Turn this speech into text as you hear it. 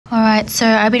Alright, so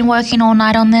I've been working all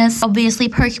night on this. Obviously,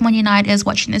 Pokemon Unite is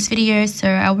watching this video, so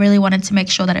I really wanted to make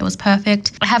sure that it was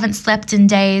perfect. I haven't slept in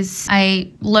days.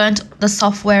 I learned the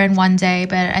software in one day,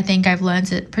 but I think I've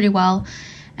learned it pretty well.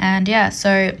 And yeah,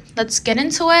 so let's get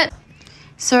into it.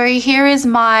 So here is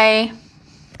my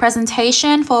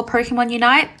presentation for Pokemon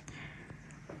Unite.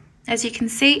 As you can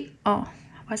see, oh,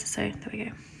 why does it say? There we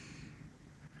go.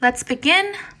 Let's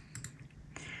begin.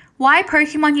 Why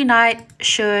Pokemon Unite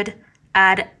should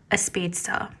add a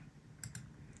speedster.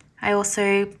 I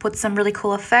also put some really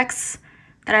cool effects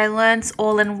that I learned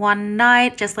all in one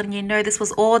night. Just letting you know this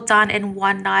was all done in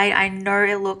one night. I know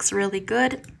it looks really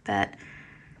good, but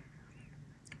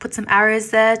put some arrows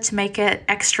there to make it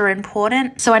extra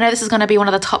important. So I know this is going to be one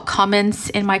of the top comments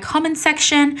in my comment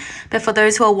section, but for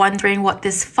those who are wondering what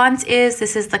this font is,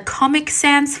 this is the Comic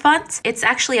Sans font. It's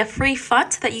actually a free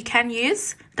font that you can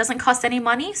use. It doesn't cost any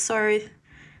money, so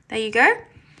there you go.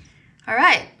 All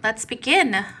right, let's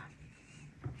begin.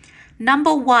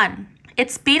 Number 1,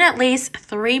 it's been at least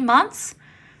 3 months.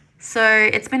 So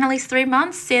it's been at least 3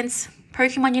 months since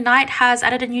Pokemon Unite has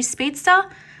added a new speedster.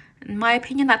 In my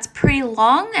opinion, that's pretty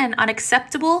long and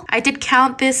unacceptable. I did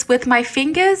count this with my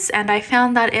fingers and I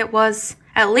found that it was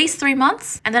at least 3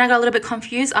 months. And then I got a little bit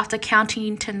confused after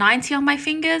counting to 90 on my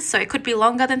fingers. So it could be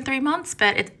longer than 3 months,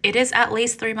 but it is at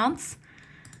least 3 months.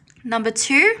 Number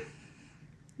 2.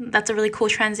 That's a really cool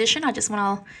transition. I just want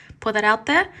to put that out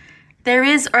there. There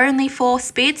is only 4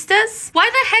 speedsters. Why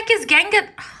the heck is Gengar?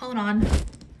 Hold on.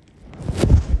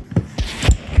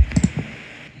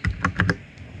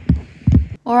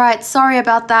 Alright, sorry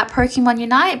about that, Pokemon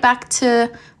Unite. Back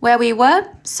to where we were.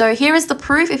 So here is the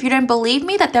proof, if you don't believe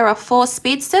me, that there are 4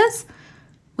 speedsters.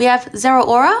 We have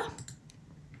Zeraora,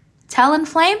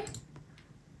 Talonflame,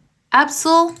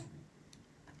 Absol,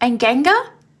 and Gengar.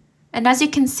 And as you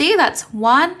can see, that's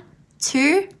 1,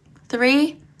 2,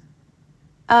 3,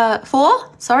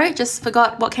 4. Sorry, just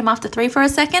forgot what came after 3 for a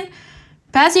second.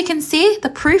 But as you can see, the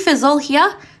proof is all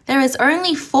here. There is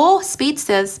only 4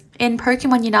 speedsters in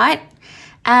Pokemon Unite.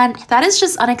 And that is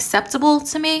just unacceptable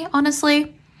to me,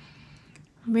 honestly.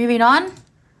 Moving on.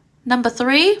 Number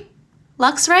 3,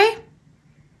 Luxray.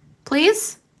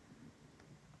 Please.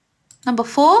 Number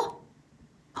 4.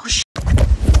 Oh, shit.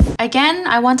 Again,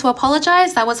 I want to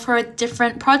apologize. That was for a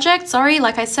different project. Sorry,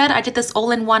 like I said, I did this all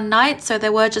in one night, so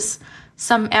there were just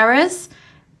some errors.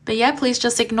 But yeah, please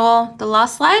just ignore the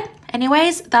last slide.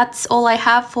 Anyways, that's all I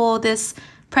have for this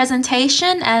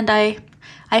presentation, and I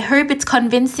hope it's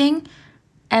convincing.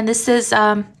 And this is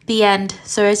the end.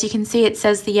 So as you can see, it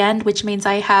says the end, which means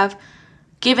I have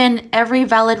given every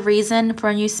valid reason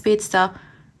for a new speedster.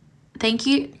 Thank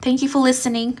you. Thank you for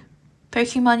listening.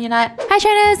 Pokemon Unite. Hi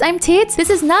trainers, I'm Teeds. This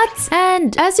is Nuts.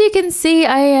 And as you can see,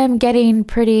 I am getting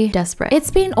pretty desperate. It's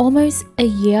been almost a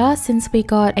year since we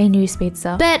got a new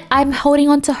speedster, but I'm holding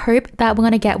on to hope that we're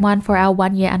gonna get one for our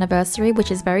 1 year anniversary,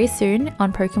 which is very soon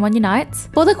on Pokemon Unite.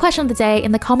 For the question of the day,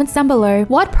 in the comments down below,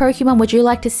 what Pokemon would you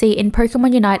like to see in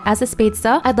Pokemon Unite as a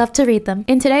speedster? I'd love to read them.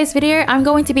 In today's video, I'm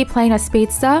going to be playing a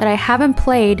speedster that I haven't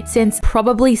played since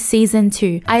probably season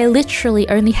 2. I literally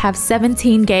only have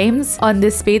 17 games on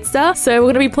this speedster. So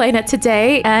we're going to be playing it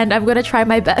today and I'm going to try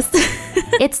my best.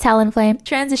 It's Talonflame.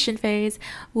 Transition phase.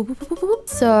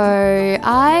 So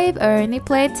I've only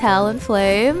played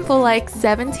Talonflame for like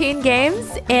 17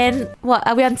 games in, what,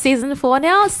 are we on season 4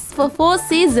 now? For 4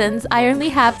 seasons, I only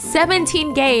have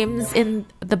 17 games in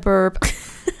the burb.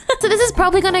 So this is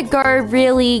probably gonna go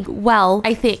really well,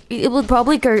 I think. It will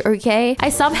probably go okay. I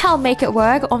somehow make it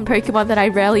work on Pokemon that I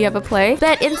rarely ever play.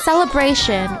 But in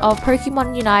celebration of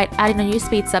Pokemon Unite adding a new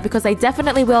speedster, because I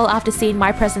definitely will after seeing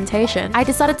my presentation, I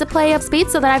decided to play a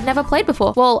speedster that I've never played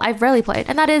before. Well, I've rarely played,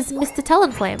 and that is Mr.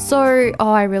 Talonflame. So,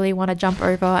 oh, I really want to jump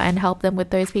over and help them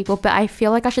with those people, but I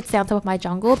feel like I should stay on top of my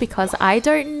jungle because I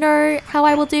don't know how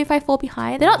I will do if I fall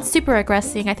behind. They're not super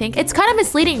aggressing, I think. It's kind of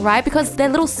misleading, right? Because their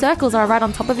little circles are right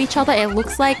on top of each other. It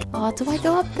looks like, oh, do I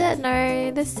go up there?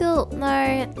 No, they're still,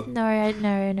 no.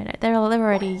 They're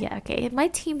already, yeah, okay. My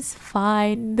team's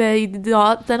fine. They're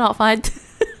not fine.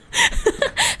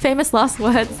 Famous last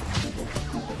words.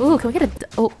 Ooh, can we get a,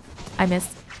 oh, I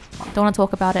missed. Don't want to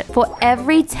talk about it. For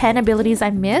every 10 abilities I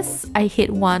miss, I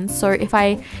hit 1. So if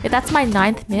that's my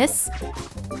 9th miss,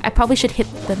 I probably should hit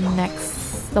the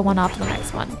one after the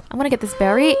next one. I'm gonna get this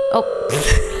berry. Oh,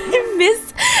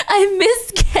 I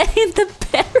missed getting the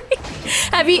berry.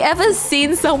 Have you ever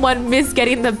seen someone miss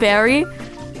getting the berry?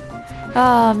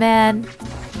 Oh man,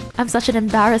 I'm such an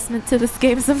embarrassment to this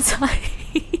game sometimes.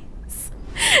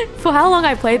 For how long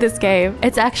I played this game,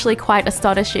 it's actually quite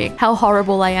astonishing how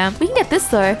horrible I am. We can get this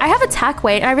though. I have attack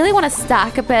weight and I really want to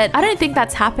stack, but I don't think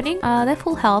that's happening. They're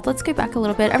full health. Let's go back a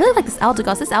little bit. I really like this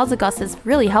Eldegoss. This Eldegoss is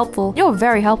really helpful. You're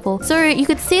very helpful. So you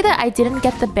could see that I didn't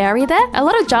get the berry there. A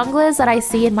lot of junglers that I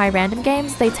see in my random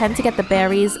games, they tend to get the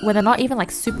berries when they're not even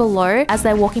like super low as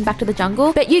they're walking back to the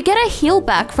jungle. But you get a heal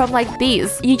back from like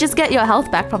these. You just get your health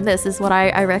back from this is what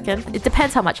I reckon. It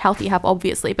depends how much health you have,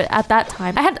 obviously. But at that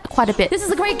time, I had quite a bit. This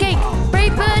is a great gank.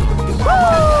 Brave Bird. Woo!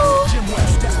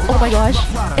 Oh my gosh.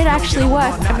 It actually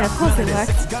worked. I mean, of course it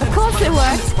worked. Of course it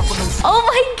worked. Oh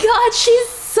my god, she's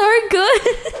so good.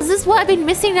 Is this what I've been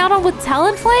missing out on with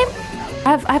Talonflame?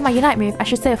 I have my Unite move. I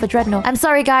should save it for Dreadnought. I'm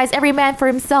sorry, guys. Every man for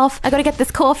himself. I gotta get this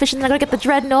core fish and then I gotta get the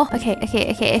Dreadnought. Okay.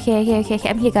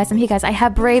 I'm here, guys. I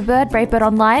have Brave Bird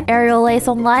online, Aerial Ace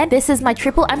online. This is my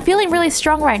triple. I'm feeling really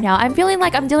strong right now. I'm feeling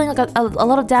like I'm dealing like a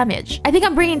lot of damage. I think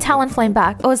I'm bringing Talonflame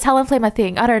back. Oh, is Talonflame a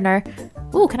thing? I don't know.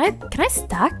 Ooh, can I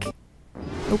stack?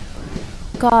 Oh,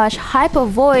 gosh. Hyper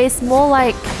voice. More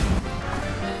like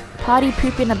party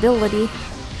pooping ability.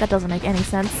 That doesn't make any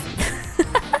sense.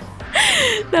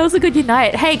 That was a good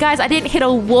Unite. Hey guys, I didn't hit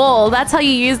a wall. That's how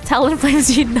you use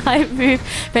Talonflame's Unite move.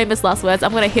 Famous last words.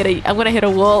 I'm gonna hit a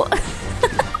wall.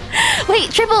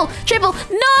 Wait, triple.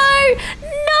 No, I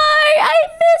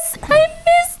missed it.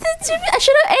 I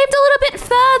should have aimed a little bit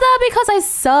further because I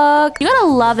suck. You gotta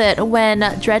love it when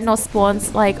Dreadnought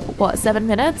spawns like, what, 7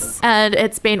 minutes? And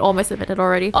it's been almost a minute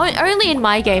already. Only in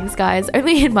my games, guys.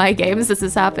 Only in my games this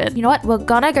has happened. You know what? We're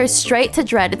gonna go straight to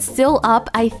Dread. It's still up.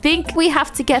 I think we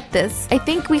have to get this. I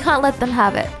think we can't let them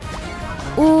have it.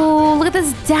 Ooh, look at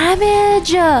this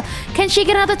damage. Can she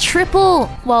get another triple?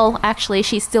 Well, actually,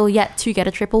 she's still yet to get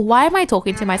a triple. Why am I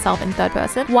talking to myself in third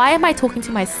person? Why am I talking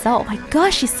to myself? My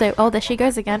gosh, she's so... Oh, there she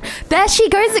goes again. There she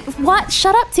goes. What?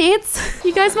 Shut up, Teeds.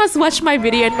 You guys must watch my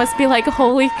video and must be like,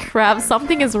 holy crap,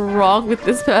 something is wrong with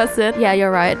this person. Yeah,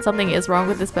 you're right. Something is wrong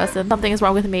with this person. Something is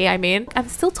wrong with me, I mean. I'm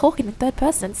still talking in third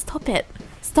person. Stop it.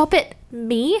 Stop it.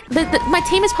 Me? My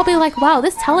team is probably like, wow,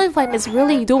 this Talonflame is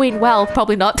really doing well.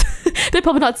 Probably not. They're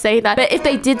probably not saying that. But if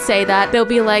they did say that, they'll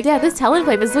be like, yeah, this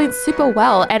Talonflame is doing super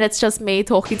well. And it's just me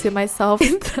talking to myself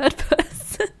in third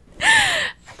person.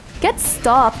 Get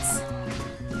stopped.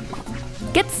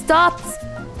 Get stopped.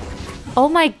 Oh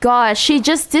my gosh, she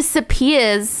just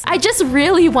disappears. I just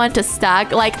really want to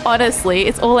stack. Like, honestly,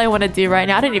 it's all I want to do right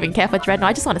now. I don't even care for Dreadnought.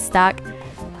 I just want to stack.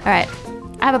 All right.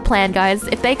 I have a plan, guys.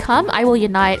 If they come, I will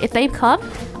unite. If they come,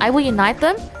 I will unite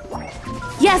them.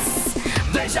 Yes!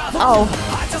 Oh.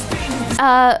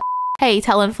 Hey,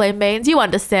 Talonflame mains, you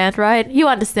understand, right? You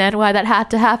understand why that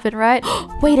had to happen, right?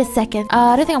 Wait a second.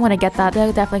 I don't think I'm gonna get that.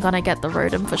 They're definitely gonna get the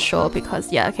Rotom for sure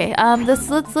because, yeah, okay. Let's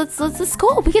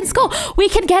score. We can score. We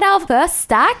can get our first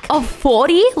stack of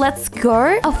 40. Let's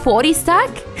go. A 40 stack.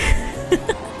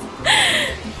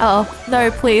 Oh, no,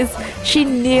 please. She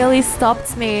nearly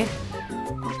stopped me.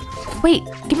 Wait,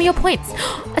 give me your points.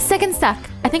 A second stack.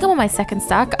 I think I'm on my second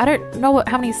stack. I don't know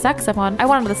how many stacks I'm on. I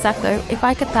want another stack though. If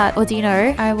I get that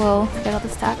Ordino, I will get another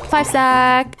stack. 5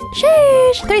 stack.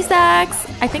 Sheesh. 3 stacks.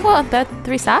 I think we're on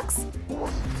 3 stacks.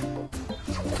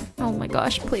 Oh my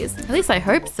gosh, please. At least I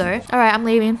hope so. All right, I'm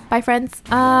leaving. Bye, friends.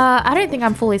 I don't think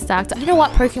I'm fully stacked. You know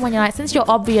what, Pokemon Unite, since you're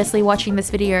obviously watching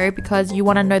this video because you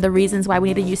want to know the reasons why we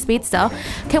need to use Speedster,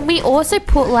 can we also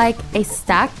put like a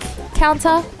stack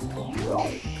counter?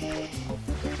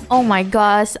 Oh my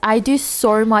gosh, I do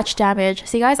so much damage.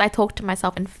 See guys, I talked to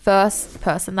myself in first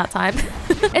person that time.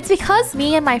 It's because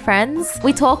me and my friends,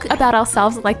 we talk about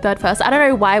ourselves in like third person. I don't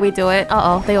know why we do it.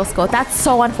 Uh-oh, they all scored. That's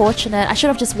so unfortunate. I should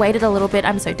have just waited a little bit.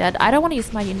 I'm so dead. I don't want to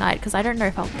use my Unite because I don't know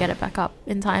if I'll get it back up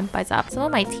in time by Zap. Some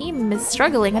of my team is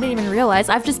struggling. I didn't even realize.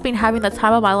 I've just been having the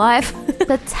time of my life.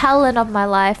 The talent of my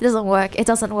life. It doesn't work. It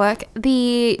doesn't work.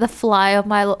 The fly of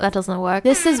my... That doesn't work.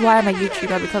 This is why I'm a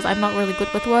YouTuber, because I'm not really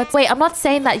good with words. Wait, I'm not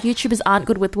saying that YouTubers aren't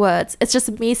good with words. It's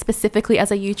just me specifically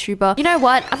as a YouTuber. You know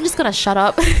what? I'm just gonna shut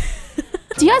up.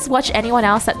 Do you guys watch anyone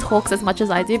else that talks as much as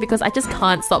I do? Because I just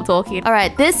can't stop talking. All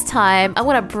right, this time I'm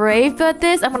gonna Brave Bird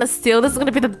this. I'm gonna steal this. It's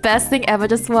gonna be the best thing ever.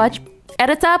 Just watch.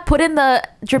 Editor, put in the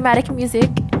dramatic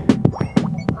music.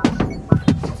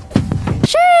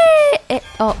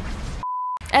 Oh.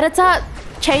 Editor,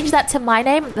 change that to my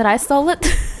name that I stole it.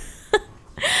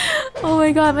 Oh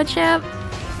my god, I'm a champ.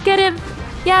 Get him.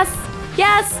 Yes.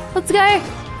 Yes. Let's go.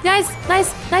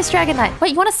 Nice Dragon Knight.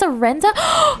 Wait, you want to surrender?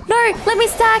 No, let me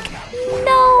stack.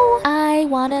 No. I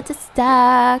wanted to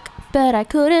stack, but I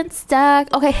couldn't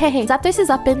stack. Okay, hey. Zapdos is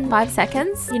up in 5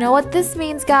 seconds. You know what this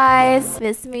means, guys?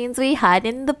 This means we hide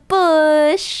in the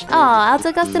bush. Oh,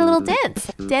 Eldegoss did a little dance.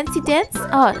 Dancey dance.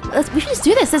 Oh, we should just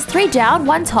do this. There's 3 down,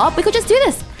 1 top. We could just do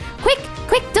this. Quick.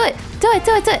 Quick, do it. Do it,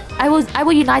 do it, do it. I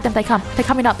will unite them. They're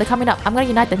coming up. They're coming up. I'm gonna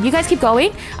unite them. You guys keep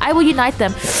going. I will unite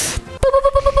them.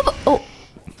 Oh,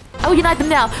 I will unite them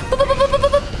now.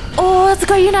 Oh, that's a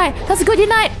good unite. That's a good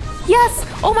unite. Yes.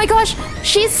 Oh my gosh.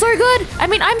 She's so good. I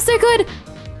mean, I'm so good.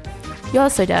 You're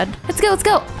so dead. Let's go, let's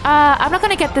go. I'm not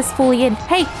gonna get this fully in.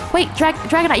 Hey, wait,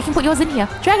 Dragonite, you can put yours in here.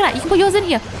 Dragonite, you can put yours in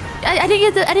here. I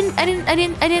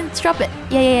didn't drop it.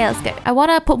 Yeah, let's go. I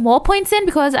wanna put more points in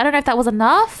because I don't know if that was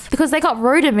enough. Because they got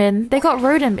Rotom in. They got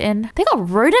Rotom in.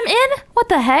 What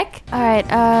the heck? Alright,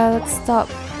 let's stop.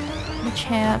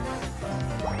 Machamp.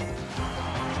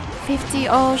 50,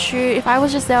 oh shoot. If I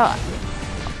was just there.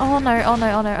 Oh no.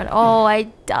 Oh, I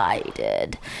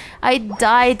died. I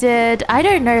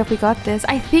don't know if we got this.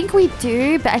 I think we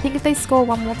do, but I think if they score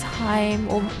one more time,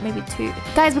 or maybe two.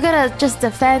 Guys, we're gonna just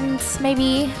defend,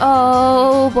 maybe.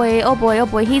 Oh boy.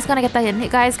 He's gonna get that in.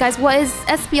 Guys, what is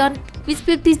Espeon? Please.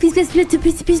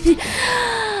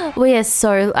 We are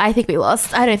so... I think we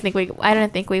lost. I don't think we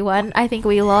won. I think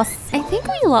we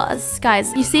lost.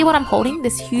 Guys, you see what I'm holding?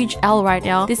 This huge L right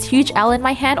now. This huge L in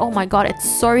my hand. Oh my god, it's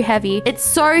so heavy.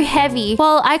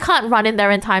 Well, I can't run in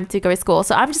there in time to go score,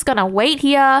 so I'm just gonna wait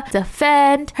here,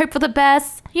 defend, hope for the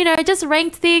best. You know, just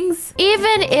ranked things.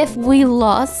 Even if we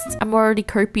lost, I'm already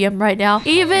copium right now.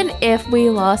 Even if we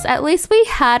lost, at least we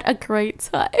had a great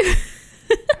time.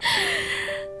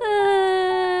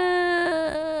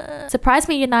 Surprise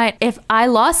me, Unite. If I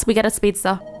lost, we get a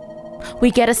speedster.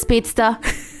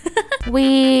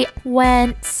 We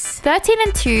went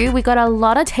 13-2. We got a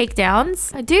lot of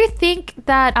takedowns. I do think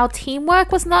that our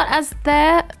teamwork was not as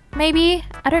there. Maybe.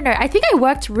 I don't know. I think I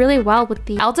worked really well with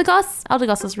the Eldegoss.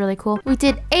 Eldegoss was really cool. We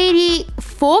did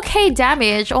 84k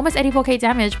damage. Almost 84k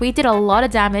damage. We did a lot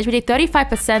of damage. We did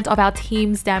 35% of our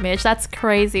team's damage. That's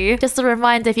crazy. Just a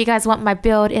reminder, if you guys want my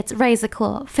build, it's Razor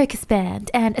Claw, Focus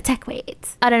Band, and Attack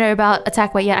Weight. I don't know about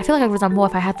Attack Weight yet. I feel like I would have done more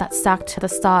if I had that stacked to the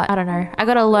start. I don't know. I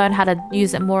gotta learn how to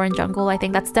use it more in jungle. I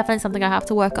think that's definitely something I have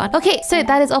to work on. Okay, so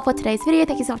that is all for today's video.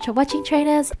 Thank you so much for watching,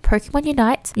 trainers. Pokemon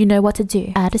Unite. You know what to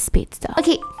do. Add a speedster.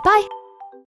 Okay, bye.